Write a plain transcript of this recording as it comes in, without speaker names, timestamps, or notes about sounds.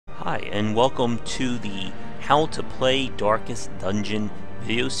Hi, and welcome to the How to Play Darkest Dungeon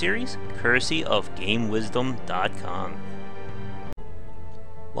video series, courtesy of GameWisdom.com.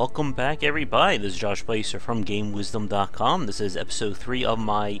 Welcome back, everybody. This is Josh Bycer from GameWisdom.com. This is episode 3 of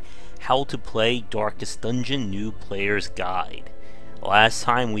my How to Play Darkest Dungeon New Player's Guide. Last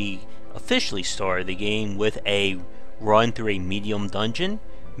time we officially started the game with a run through a medium dungeon,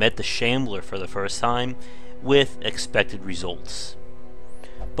 met the Shambler for the first time, with expected results.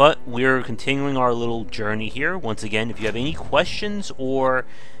 But we're continuing our little journey here. Once again, if you have any questions or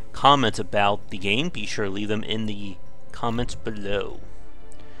comments about the game, be sure to leave them in the comments below.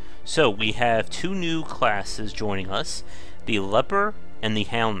 So we have two new classes joining us, the Leper and the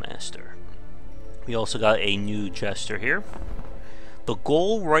Houndmaster. We also got a new Jester here. The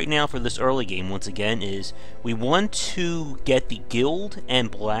goal right now for this early game, once again, is we want to get the Guild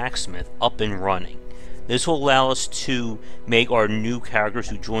and Blacksmith up and running. This will allow us to make our new characters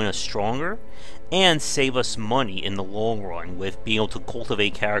who join us stronger and save us money in the long run with being able to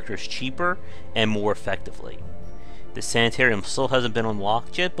cultivate characters cheaper and more effectively. The Sanitarium still hasn't been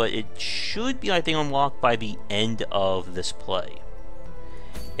unlocked yet, but it should be, I think, unlocked by the end of this play.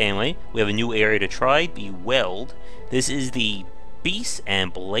 Anyway, we have a new area to try, the Weald. This is the beast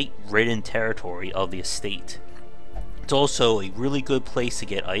and blight-ridden territory of the estate. It's also a really good place to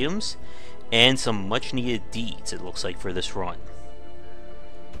get items and some much needed deeds, it looks like, for this run.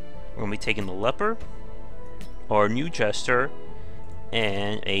 We're going to be taking the Leper, our new Jester,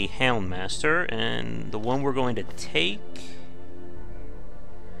 and a Houndmaster, and the one we're going to take...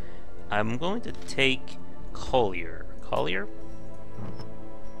 I'm going to take crawlier. Crawlier?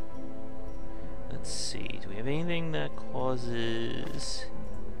 Let's see, do we have anything that causes...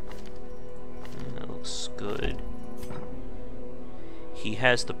 That looks good. He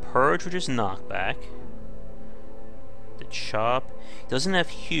has the Purge, which is knockback. The Chop. He doesn't have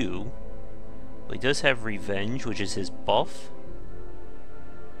Hew, but he does have Revenge, which is his buff.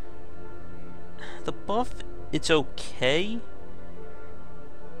 The buff, it's okay,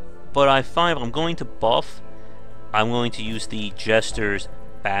 but I find if I'm going to buff, I'm going to use the Jester's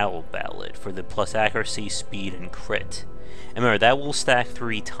Battle Ballad for the plus accuracy, speed, and crit. And remember, that will stack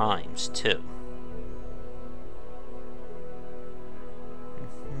 3 times, too.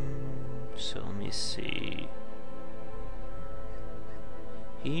 So let me see.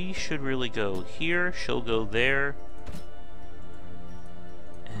 He should really go here, she'll go there.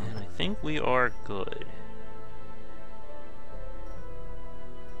 And I think we are good.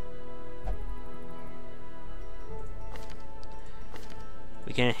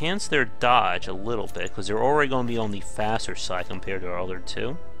 We can enhance their dodge a little bit, because they're already going to be on the faster side compared to our other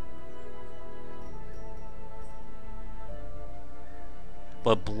two.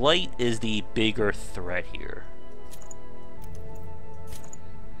 But Blight is the bigger threat here.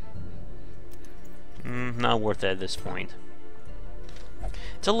 Not worth it at this point.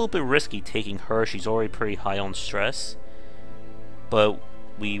 It's a little bit risky taking her. She's already pretty high on stress. But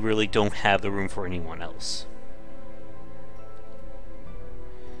we really don't have the room for anyone else.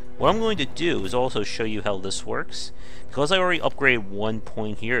 What I'm going to do is also show you how this works. Because I already upgraded 1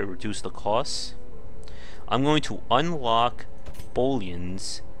 point here, it reduced the costs. I'm going to unlock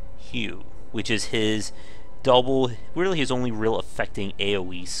Bullion's Hew, which is his really his only real affecting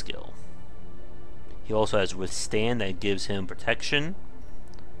AoE skill. He also has Withstand that gives him protection,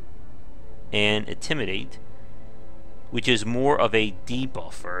 and Intimidate, which is more of a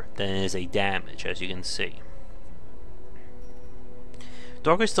debuffer than it is a damage, as you can see.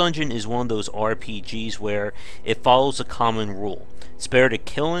 Darkest Dungeon is one of those RPGs where it follows a common rule. It's better to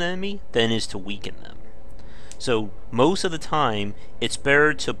kill an enemy than it is to weaken them. So most of the time, it's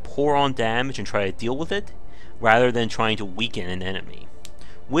better to pour on damage and try to deal with it, rather than trying to weaken an enemy.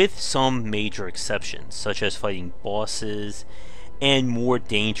 With some major exceptions, such as fighting bosses, and more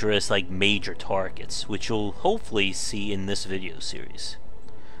dangerous, like, major targets, which you'll hopefully see in this video series.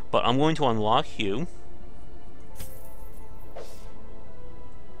 But I'm going to unlock Hew.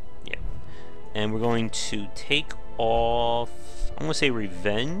 Yeah. And we're going to take off, I'm going to say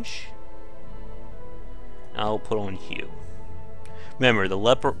Revenge. I'll put on Hew. Remember, the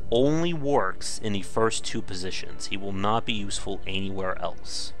Leper only works in the first 2 positions. He will not be useful anywhere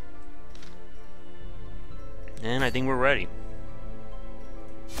else. And I think we're ready.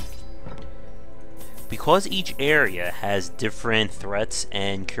 Because each area has different threats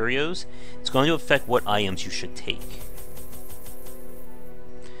and curios, it's going to affect what items you should take.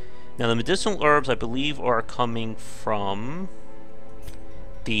 Now, the medicinal herbs, I believe, are coming from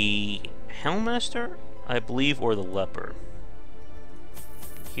the Houndmaster, I believe, or the Leper.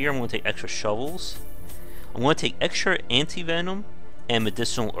 Here I'm going to take extra shovels. I'm going to take extra anti-venom and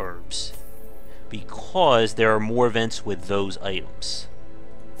medicinal herbs, because there are more events with those items.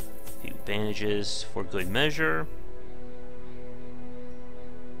 A few bandages for good measure.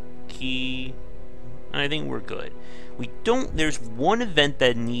 Key. I think we're good. There's one event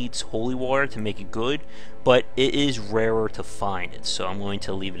that needs holy water to make it good, but it is rarer to find it, so I'm going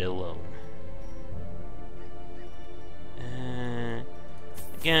to leave it alone.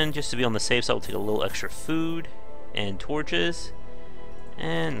 Again, just to be on the safe side, we'll take a little extra food and torches,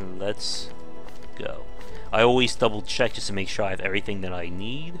 and let's go. I always double check just to make sure I have everything that I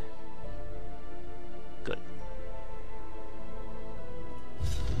need. Good.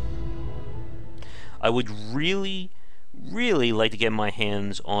 I would really like to get my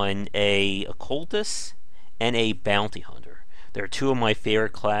hands on a occultist and a bounty hunter. They're two of my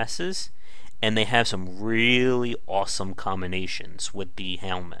favorite classes, and they have some really awesome combinations with the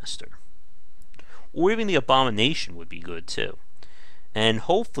Houndmaster. Or even the Abomination would be good too. And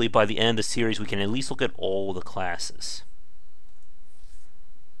hopefully by the end of the series we can at least look at all the classes.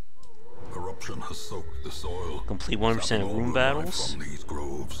 Corruption has soaked the soil. Complete 100% of room battles.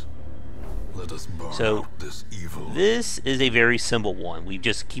 Let us burn So out this evil. this is a very simple one. We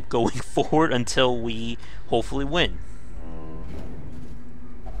just keep going forward until we hopefully win.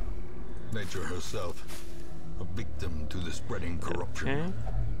 Nature herself, a victim to the spreading corruption. Okay.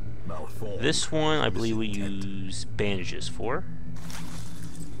 Malformed, This one I believe we use bandages for.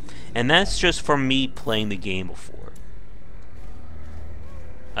 And that's just from me playing the game before.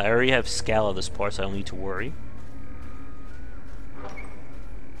 I already have Scal of this part, so I don't need to worry.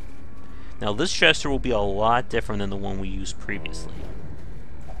 Now this Chester will be a lot different than the one we used previously.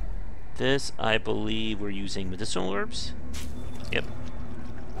 This, I believe we're using medicinal herbs. Yep.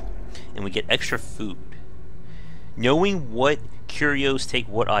 And we get extra food. Knowing what curios take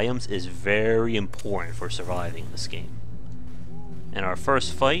what items is very important for surviving in this game. And our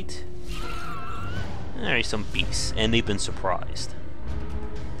first fight, there's some beasts, and they've been surprised.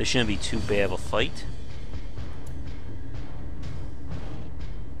 This shouldn't be too bad of a fight.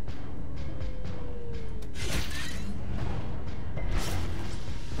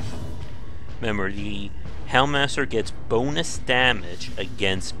 Remember, the Houndmaster gets bonus damage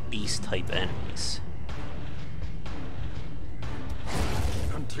against beast-type enemies.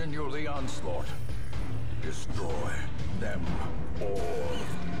 Continue the onslaught. Destroy them all.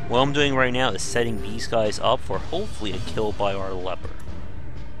 What I'm doing right now is setting these guys up for hopefully a kill by our leper.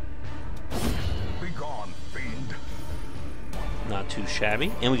 Be gone, fiend. Not too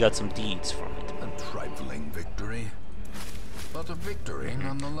shabby, and we got some deeds from it. A trifling victory, but a victory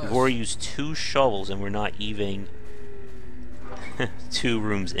nonetheless. We've already used 2 shovels and we're not even 2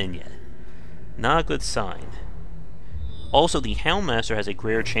 rooms in yet. Not a good sign. Also, the Houndmaster has a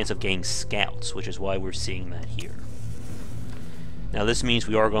greater chance of getting scouts, which is why we're seeing that here. Now this means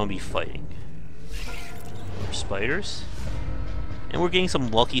we are going to be fighting. More spiders. And we're getting some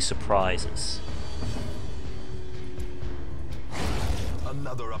lucky surprises.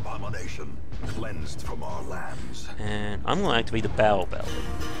 Another abomination cleansed from our lands. And I'm going to activate the Battle Belt.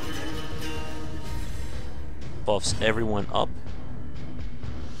 Buffs everyone up.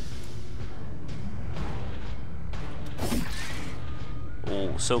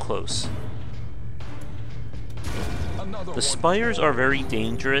 Oh, so close. The spiders are very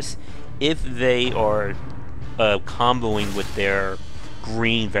dangerous if they are comboing with their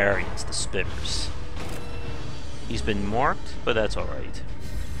green variants, the spitters. He's been marked, but that's alright.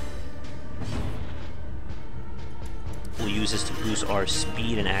 We'll use this to boost our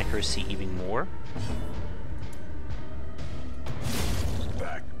speed and accuracy even more.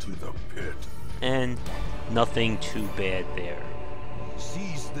 Back to the pit. And nothing too bad there.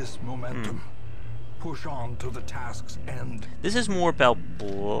 Seize this momentum. Push on to the task's end. This is more about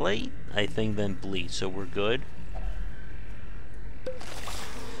Blight, I think, than Bleed, so we're good.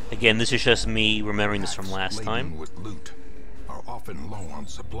 Again, this is just me remembering this from last time. With loot are often low on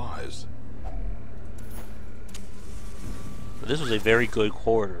supplies. But this was a very good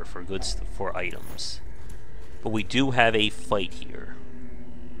corridor for for items. But we do have a fight here.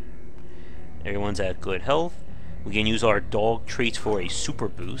 Everyone's at good health. We can use our dog traits for a super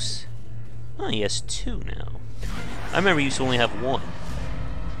boost. Oh, he has 2 now. I remember he used to only have 1.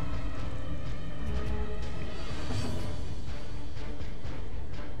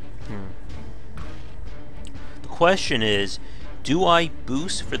 The question is, do I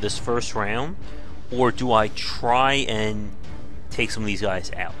boost for this first round, or do I try and take some of these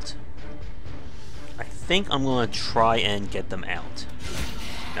guys out? I think I'm going to try and get them out.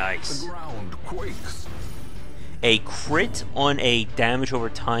 Nice. The ground quakes. A crit on a damage over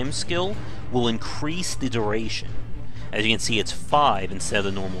time skill will increase the duration. As you can see, it's 5 instead of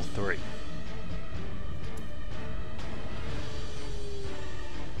the normal 3.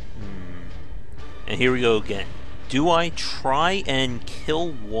 And here we go again. Do I try and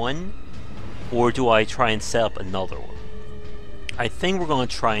kill one, or do I try and set up another one? I think we're going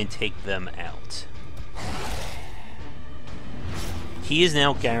to try and take them out. He is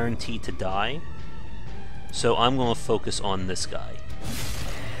now guaranteed to die, so I'm going to focus on this guy.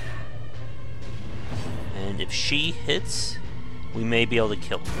 And if she hits, we may be able to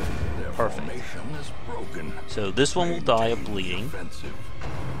kill her. Perfect. So this one will die of bleeding.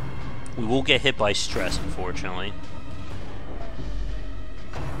 We will get hit by stress, unfortunately.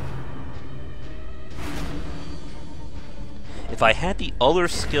 If I had the other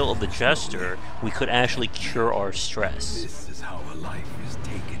skill of the Jester, we could actually cure our stress. This is how a life is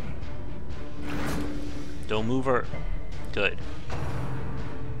taken. Don't move her. Good.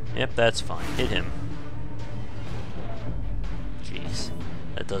 Yep, that's fine. Hit him. Jeez.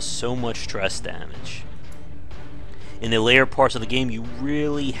 That does so much stress damage. In the later parts of the game, you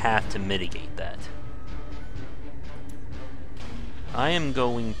really have to mitigate that. I am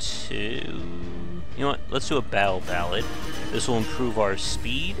going to... You know what? Let's do a battle ballad. This will improve our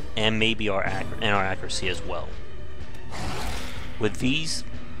speed and maybe our accuracy as well. With these,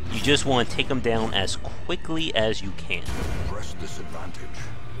 you just want to take them down as quickly as you can. Press disadvantage.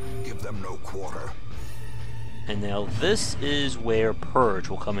 Give them no quarter. And now this is where Purge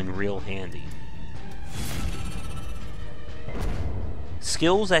will come in real handy.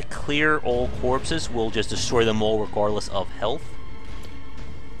 Skills that clear all corpses will just destroy them all regardless of health.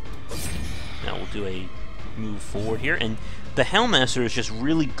 Now we'll do a move forward here, and the Houndmaster is just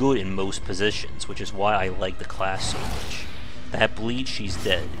really good in most positions, which is why I like the class so much. That bleed, she's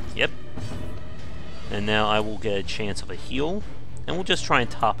dead. Yep. And now I will get a chance of a heal, and we'll just try and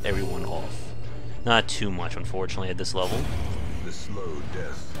top everyone off. Not too much, unfortunately, at this level. The slow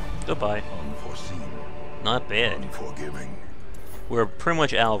death. Goodbye. Unforeseen. Not bad. Unforgiving. We're pretty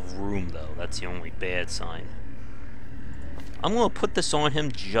much out of room, though. That's the only bad sign. I'm going to put this on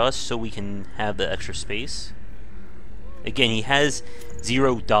him just so we can have the extra space. Again, he has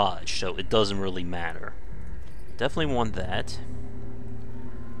 0 dodge, so it doesn't really matter. Definitely want that.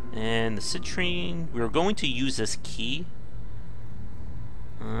 And the citrine, we're going to use this key.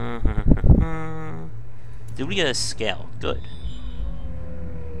 Did we get a scout? Good.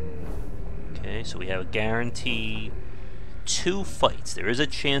 Okay, so we have a guarantee 2 fights. There is a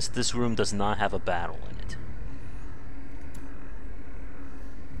chance this room does not have a battle in it.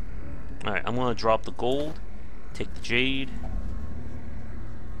 Alright, I'm going to drop the gold, take the jade,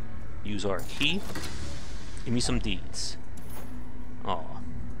 use our key. Give me some deeds. Aw.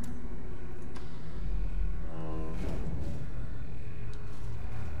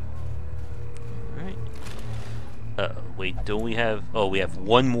 Alright. Wait, don't we have... Oh, we have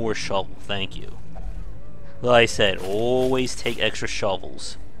 1 more shovel, thank you. Like I said, always take extra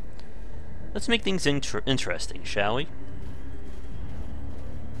shovels. Let's make things interesting, shall we?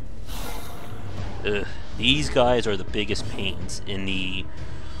 Ugh, these guys are the biggest pains in the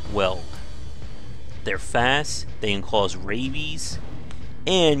Weald. They're fast, they can cause rabies,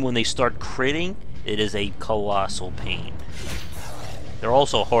 and when they start critting, it is a colossal pain. They're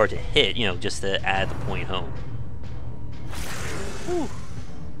also hard to hit, you know, just to add the point home. Whew.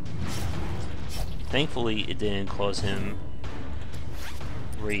 Thankfully, it didn't cause him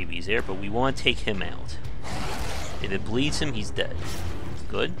rabies there, but we want to take him out. If it bleeds him, he's dead.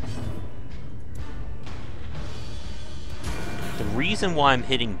 Good. The reason why I'm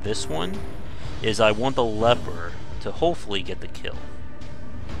hitting this one is I want the leper to hopefully get the kill.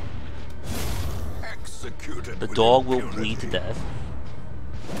 The dog will bleed to death.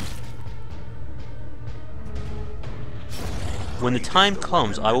 When the time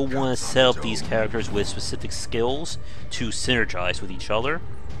comes, I will want to set up these characters with specific skills to synergize with each other.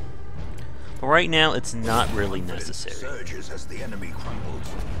 But right now, it's not really necessary. Surges as the enemy crumbles.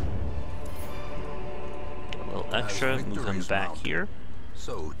 A little extra, move him back here.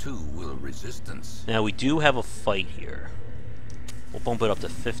 So too will resistance. Now we do have a fight here. We'll bump it up to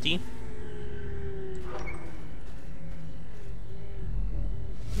 50.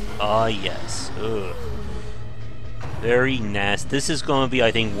 Ah, yes. Ugh. Very nasty. This is going to be,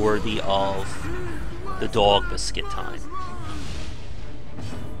 I think, worthy of the dog biscuit time.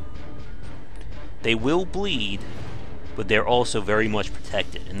 They will bleed, but they're also very much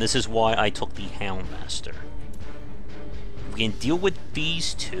protected, and this is why I took the Houndmaster. If we can deal with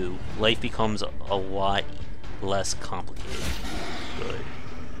these two, life becomes a lot less complicated. Good.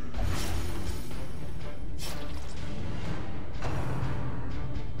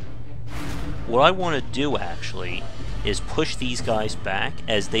 What I want to do, actually, is push these guys back,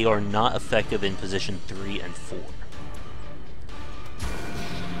 as they are not effective in position 3 and 4.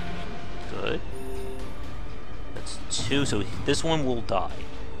 Good. That's 2, so this one will die.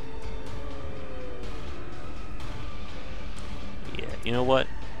 Yeah, you know what?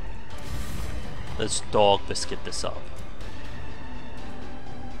 Let's dog biscuit this up.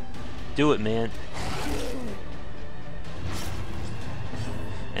 Do it, man.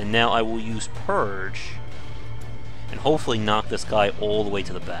 And now I will use Purge and hopefully knock this guy all the way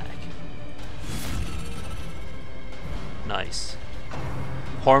to the back. Nice.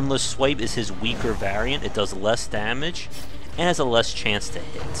 Harmless Swipe is his weaker variant. It does less damage and has a less chance to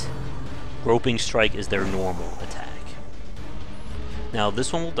hit. Groping Strike is their normal attack. Now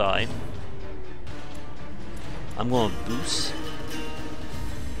this one will die. I'm going to boost.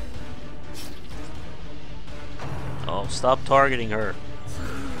 Oh, stop targeting her.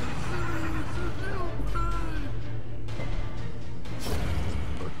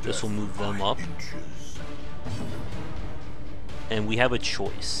 This will move them up. And we have a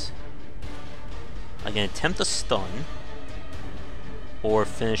choice. I can attempt a stun or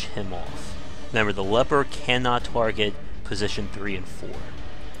finish him off. Remember, the leper cannot target position 3 and 4.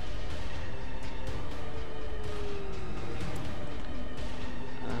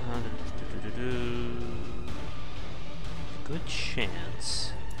 Good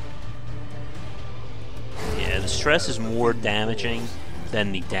chance. Yeah, the stress is more damaging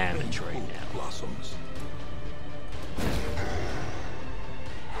than the damage right now.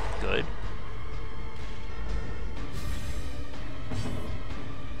 Good.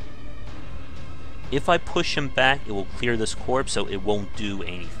 If I push him back, it will clear this corpse, so it won't do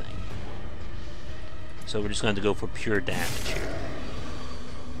anything. So we're just going to go for pure damage here.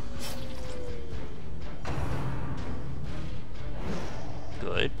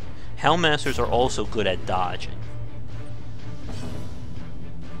 Good. Hellmasters are also good at dodging.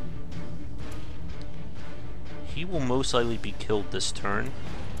 He will most likely be killed this turn,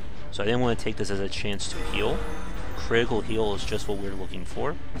 so I didn't want to take this as a chance to heal. Critical heal is just what we're looking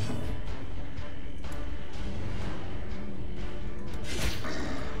for.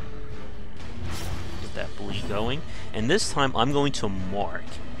 Get that bleed going, and this time I'm going to mark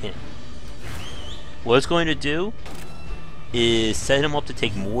him. What it's going to do is set him up to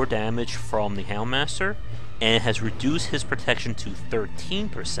take more damage from the Houndmaster, and it has reduced his protection to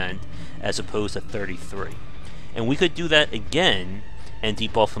 13% as opposed to 33%. And we could do that again and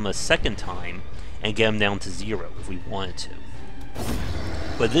debuff him a second time and get him down to 0 if we wanted to.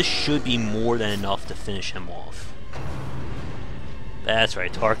 But this should be more than enough to finish him off. That's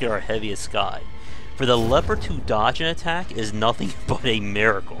right, target our heaviest guy. For the leper to dodge an attack is nothing but a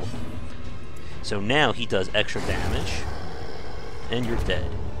miracle. So now he does extra damage, and you're dead.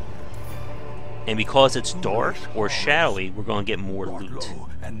 And because it's dark or shadowy, we're going to get more loot.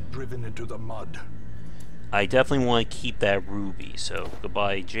 And driven into the mud. I definitely want to keep that ruby, so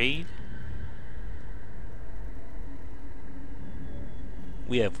goodbye, Jade.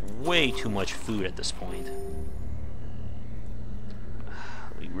 We have way too much food at this point.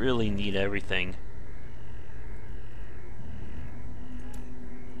 We really need everything.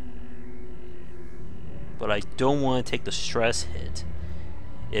 But I don't want to take the stress hit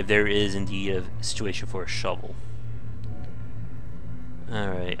if there is indeed a situation for a shovel.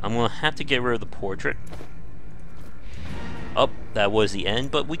 Alright, I'm going to have to get rid of the portrait. Oh, that was the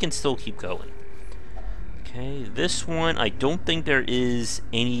end, but we can still keep going. Okay, this one, I don't think there is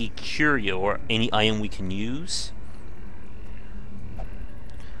any curio or any item we can use.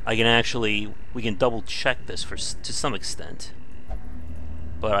 I can actually, we can double check this to some extent.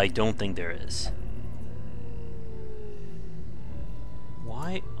 But I don't think there is.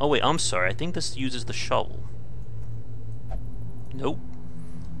 Why? Oh wait, I'm sorry, I think this uses the shovel. Nope.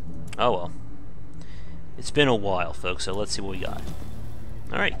 Oh well. It's been a while, folks, so let's see what we got.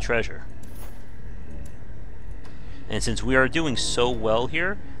 Alright, treasure. And since we are doing so well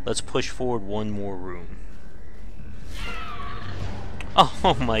here, let's push forward one more room.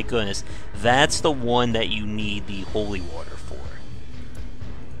 Oh my goodness, that's the one that you need the holy water for.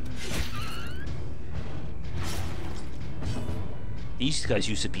 These guys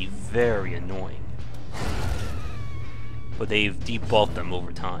used to be very annoying, but they've debuffed them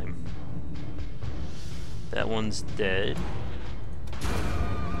over time. That one's dead.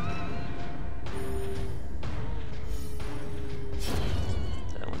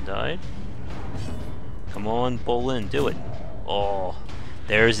 That one died. Come on, Bolin, do it. Oh,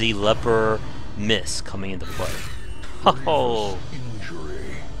 there's the leper miss coming into play. Oh,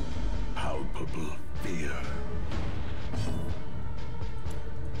 Injury, palpable fear.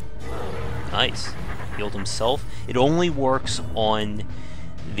 nice. healed himself. It only works on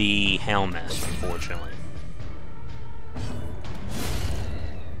the Houndmaster, unfortunately.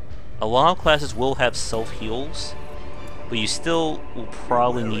 A lot of classes will have self-heals, but you still will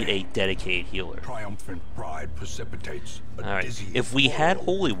probably need a dedicated healer. Triumphant pride precipitates a Alright, dizzy if we had whirl.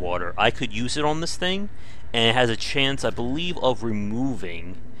 holy water, I could use it on this thing, and it has a chance, I believe, of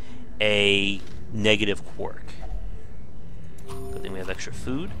removing a negative quirk. Good thing we have extra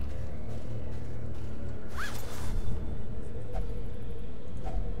food.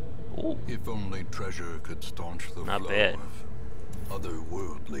 Ooh, If only treasure could staunch the Not flow bad. of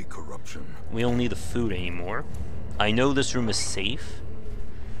otherworldly corruption. we don't need the food anymore. I know this room is safe.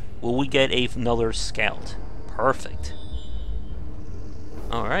 Will we get another scout? Perfect.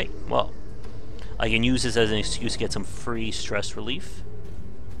 Alright, well, I can use this as an excuse to get some free stress relief.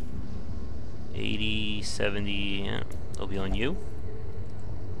 80, 70, yeah, they'll be on you.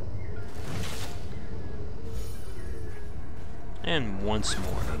 And once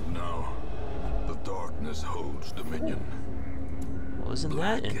more. And now, the darkness holds dominion. Well, isn't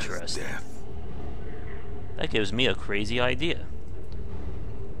Black that as interesting? death. That gives me a crazy idea.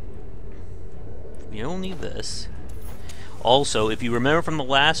 We don't need this. Also, if you remember from the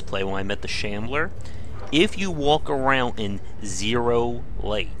last play when I met the Shambler, if you walk around in zero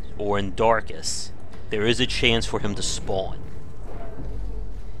light or in darkest, there is a chance for him to spawn.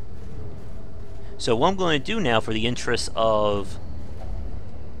 So what I'm going to do now, for the interest of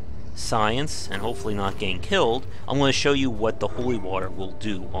science and hopefully not getting killed, I'm going to show you what the holy water will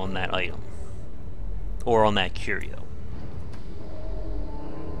do on that item. Or on that curio.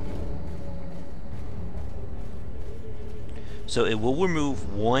 So it will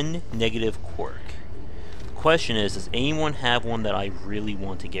remove one negative quirk. The question is, does anyone have one that I really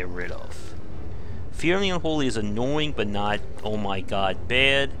want to get rid of? Fear of the Unholy is annoying, but not, oh my god,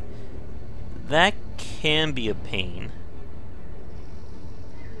 bad. That can be a pain.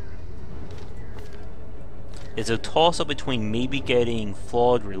 It's a toss-up between maybe getting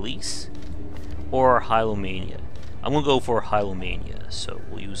Flawed Release or Hylomania. I'm going to go for Hylomania, so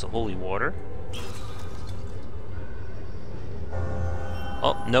we'll use the Holy Water.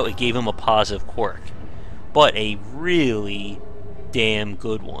 Oh, no, it gave him a positive quirk. But a really damn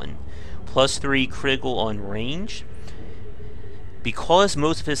good one. +3 critical on range. Because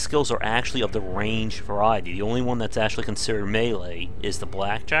most of his skills are actually of the range variety, the only one that's actually considered melee is the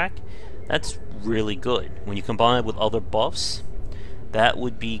Blackjack. That's really good. When you combine it with other buffs, that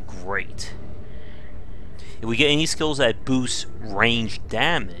would be great. If we get any skills that boost range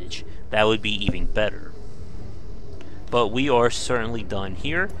damage, that would be even better. But we are certainly done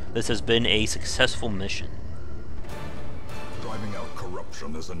here. This has been a successful mission. Driving out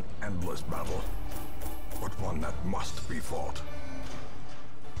corruption is an endless battle, but one that must be fought.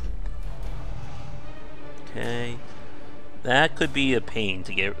 Okay. That could be a pain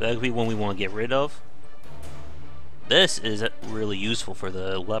to get. That could be one we want to get rid of. This is really useful for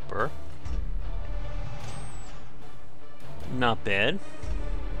the leper. Not bad.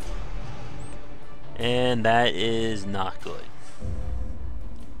 And that is not good.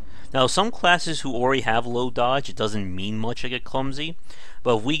 Now, some classes who already have low dodge, it doesn't mean much to get clumsy.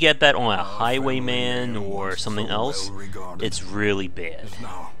 But if we get that on a highwayman or something else, it's really bad.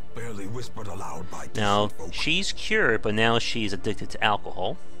 Now barely whispered aloud by Now, decent folk. she's cured, but now she's addicted to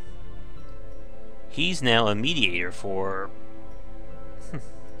alcohol. He's now a mediator for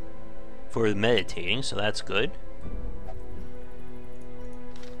meditating, so that's good.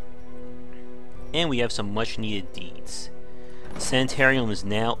 And we have some much needed deeds. Sanitarium is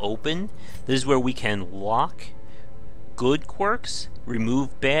now open. This is where we can lock good quirks,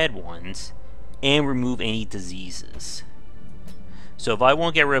 remove bad ones, and remove any diseases. So if I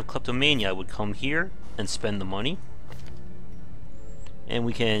want to get rid of kleptomania, I would come here and spend the money. And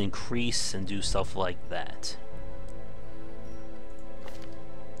we can increase and do stuff like that.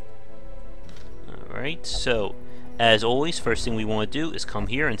 Alright, so as always, first thing we want to do is come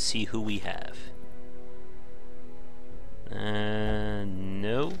here and see who we have.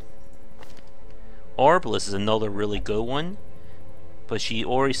 No. Arbalest is another really good one, but she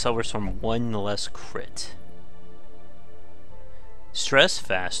already suffers from one less crit. Stress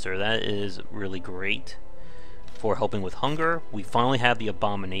faster, that is really great for helping with hunger. We finally have the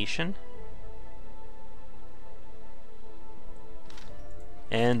abomination.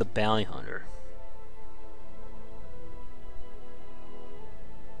 And the bounty hunter.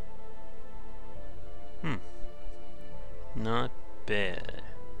 Not bad.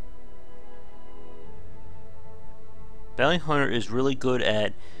 Bounty hunter is really good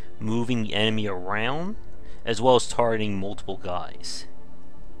at moving the enemy around, as well as targeting multiple guys.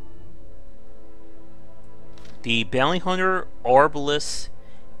 The Bounty Hunter, Arbalist,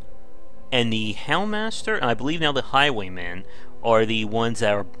 and the Houndmaster, and I believe now the Highwayman, are the ones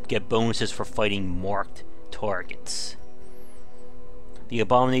that get bonuses for fighting marked targets. The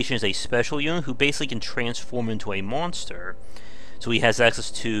Abomination is a special unit who basically can transform into a monster. So he has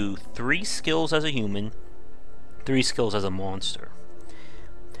access to 3 skills as a human, 3 skills as a monster.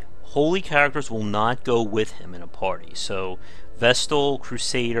 Holy characters will not go with him in a party, so Vestal,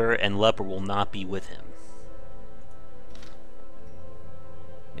 Crusader, and Leper will not be with him.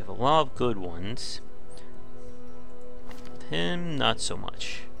 We have a lot of good ones. Him, not so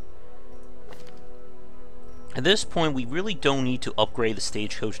much. At this point, we really don't need to upgrade the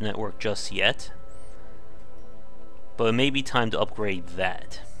Stagecoach network just yet. But it may be time to upgrade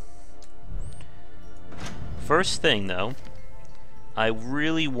that. First thing, though, I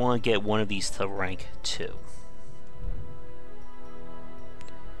really want to get one of these to rank 2.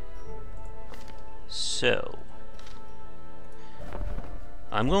 So,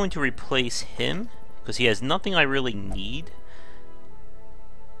 I'm going to replace him, because he has nothing I really need.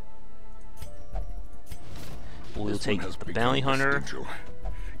 We'll take the Bounty Hunter,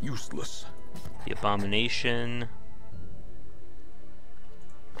 useless. The Abomination.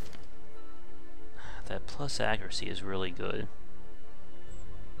 That plus accuracy is really good.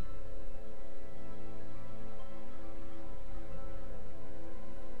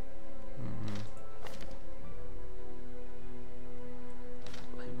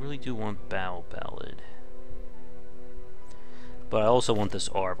 I really do want Battle Ballad. But I also want this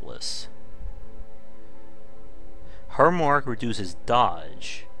Arbalist. Her mark reduces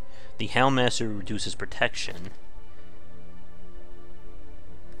dodge. The Houndmaster reduces protection.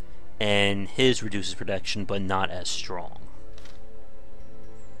 And his reduces protection, but not as strong.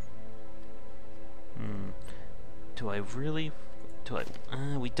 Do I really...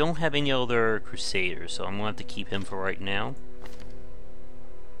 we don't have any other Crusaders, so I'm going to have to keep him for right now.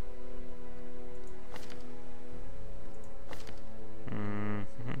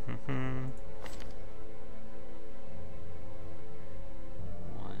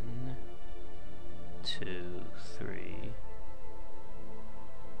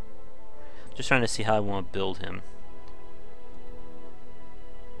 Just trying to see how I want to build him.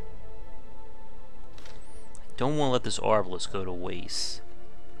 I don't want to let this Arbalist go to waste.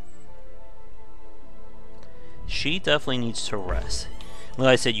 She definitely needs to rest. Like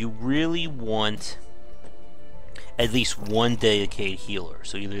I said, you really want at least one dedicated healer.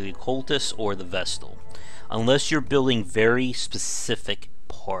 So either the Cultist or the Vestal. Unless you're building very specific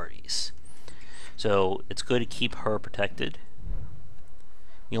parties. So it's good to keep her protected.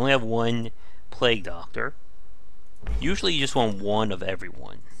 You only have one Plague Doctor. Usually you just want one of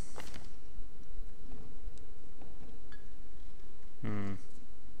everyone.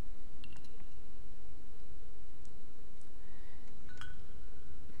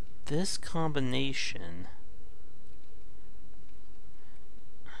 This combination...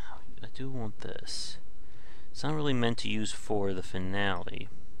 I do want this. It's not really meant to use for the finale.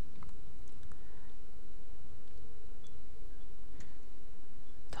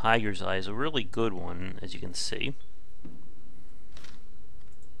 Tiger's Eye is a really good one, as you can see.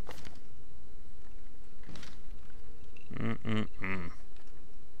 If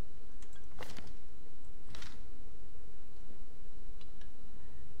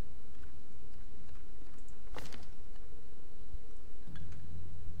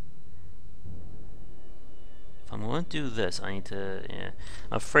I'm going to do this, I need to...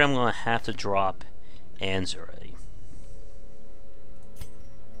 I'm afraid I'm going to have to drop Anzure.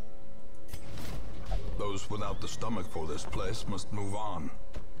 Those without the stomach for this place must move on.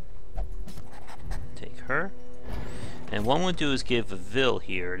 Take her. And what I'm going to do is give Vil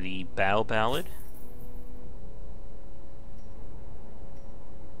here the Battle Ballad.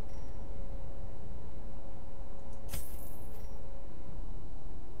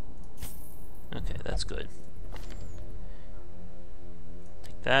 Okay, that's good.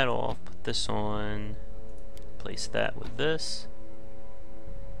 Take that off, put this on, place that with this.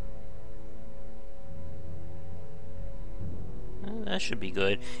 That should be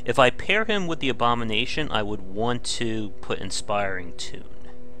good. If I pair him with the Abomination, I would want to put Inspiring Tune.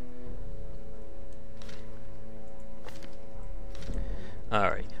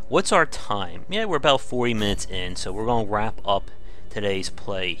 Alright, what's our time? Yeah, we're about 40 minutes in, so we're going to wrap up today's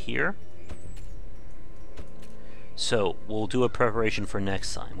play here. So, we'll do a preparation for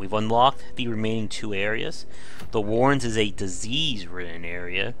next time. We've unlocked the remaining 2 areas. The Warrens is a disease-ridden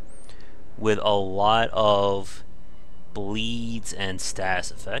area with a lot of bleeds and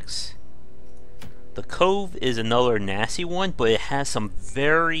status effects. The Cove is another nasty one, but it has some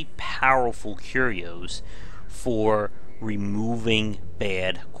very powerful curios for removing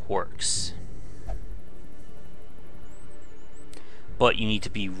bad quirks. But you need to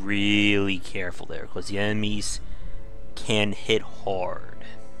be really careful there, because the enemies can hit hard.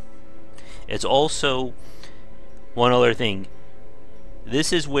 It's also one other thing.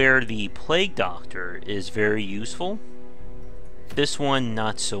 This is where the Plague Doctor is very useful. This one,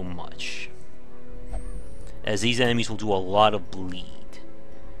 not so much, as these enemies will do a lot of bleed,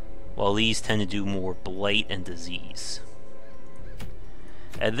 while these tend to do more blight and disease.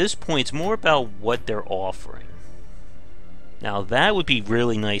 At this point, it's more about what they're offering. Now, that would be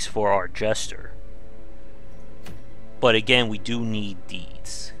really nice for our Jester, but again, we do need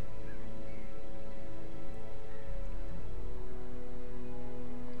deeds.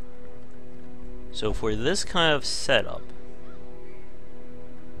 So for this kind of setup,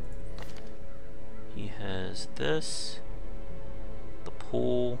 he has this, the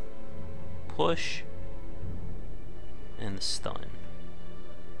pull, push, and the stun.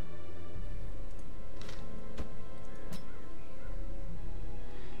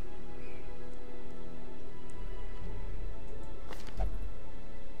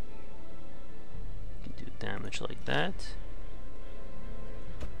 You can do damage like that.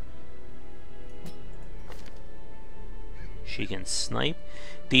 She can snipe.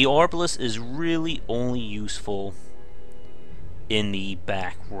 The Arbalest is really only useful in the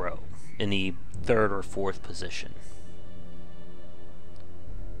back row, in the 3rd or 4th position.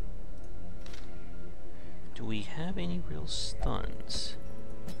 Do we have any real stuns?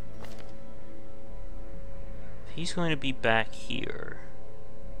 If he's going to be back here,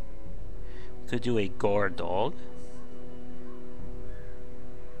 we could do a guard dog.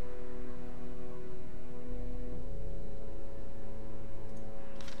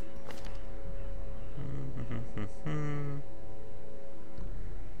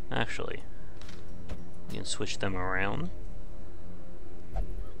 Actually, you can switch them around.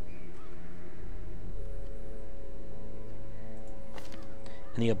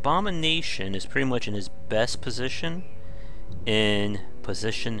 And the Abomination is pretty much in his best position, in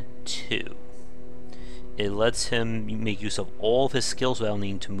position 2. It lets him make use of all of his skills without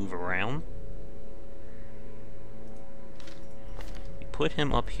needing to move around. We put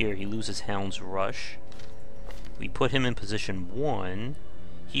him up here, he loses Hound's Rush. We put him in position 1,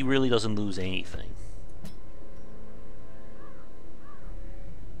 he really doesn't lose anything.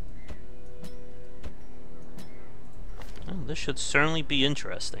 Well, this should certainly be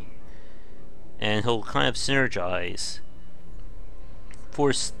interesting. And he'll kind of synergize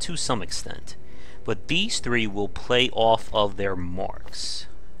to some extent. But these three will play off of their marks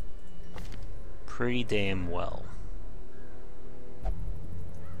pretty damn well.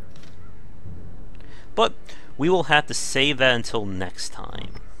 But we will have to save that until next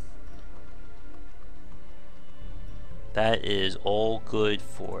time. That is all good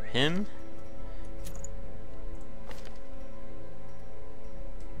for him.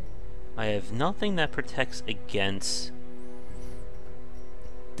 I have nothing that protects against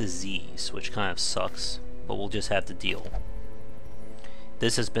disease, which kind of sucks, but we'll just have to deal.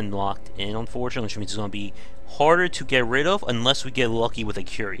 This has been locked in, unfortunately, which means it's going to be harder to get rid of unless we get lucky with a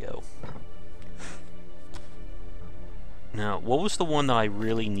curio. Now, what was the one that I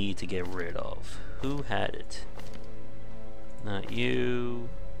really need to get rid of? Who had it? Not you.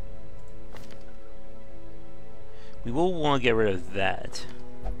 We will want to get rid of that.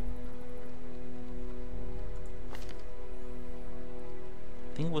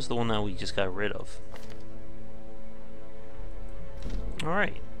 I think it was the one that we just got rid of.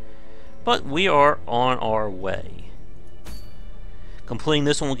 Alright. But we are on our way. Completing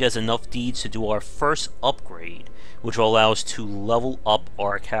this one will get us enough deeds to do our first upgrade, which will allow us to level up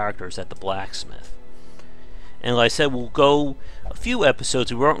our characters at the blacksmith. And like I said, we'll go a few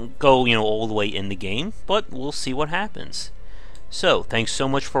episodes. We won't go, all the way in the game, but we'll see what happens. So, thanks so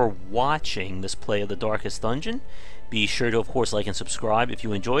much for watching this play of The Darkest Dungeon. Be sure to, of course, like and subscribe if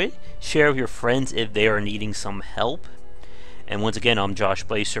you enjoy it. Share with your friends if they are needing some help. And once again, I'm Josh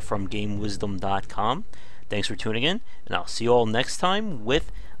Bycer from GameWisdom.com. Thanks for tuning in, and I'll see you all next time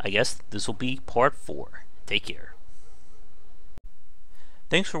with, I guess, this will be part 4. Take care.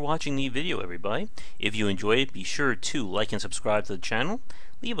 Thanks for watching the video, everybody. If you enjoyed it, be sure to like and subscribe to the channel.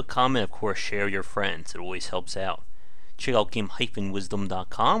 Leave a comment, of course, share with your friends. It always helps out. Check out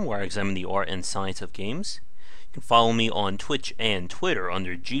game-wisdom.com, where I examine the art and science of games. You can follow me on Twitch and Twitter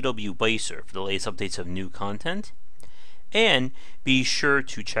under GW Bycer for the latest updates of new content. And be sure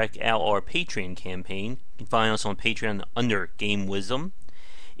to check out our Patreon campaign. You can find us on Patreon under Game Wisdom.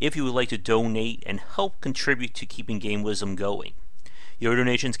 If you would like to donate and help contribute to keeping Game Wisdom going, Your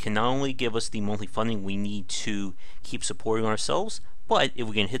donations can not only give us the monthly funding we need to keep supporting ourselves, but if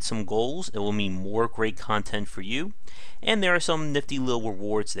we can hit some goals, it will mean more great content for you, and there are some nifty little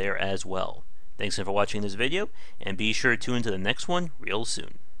rewards there as well. Thanks for watching this video, and be sure to tune into the next one real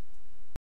soon.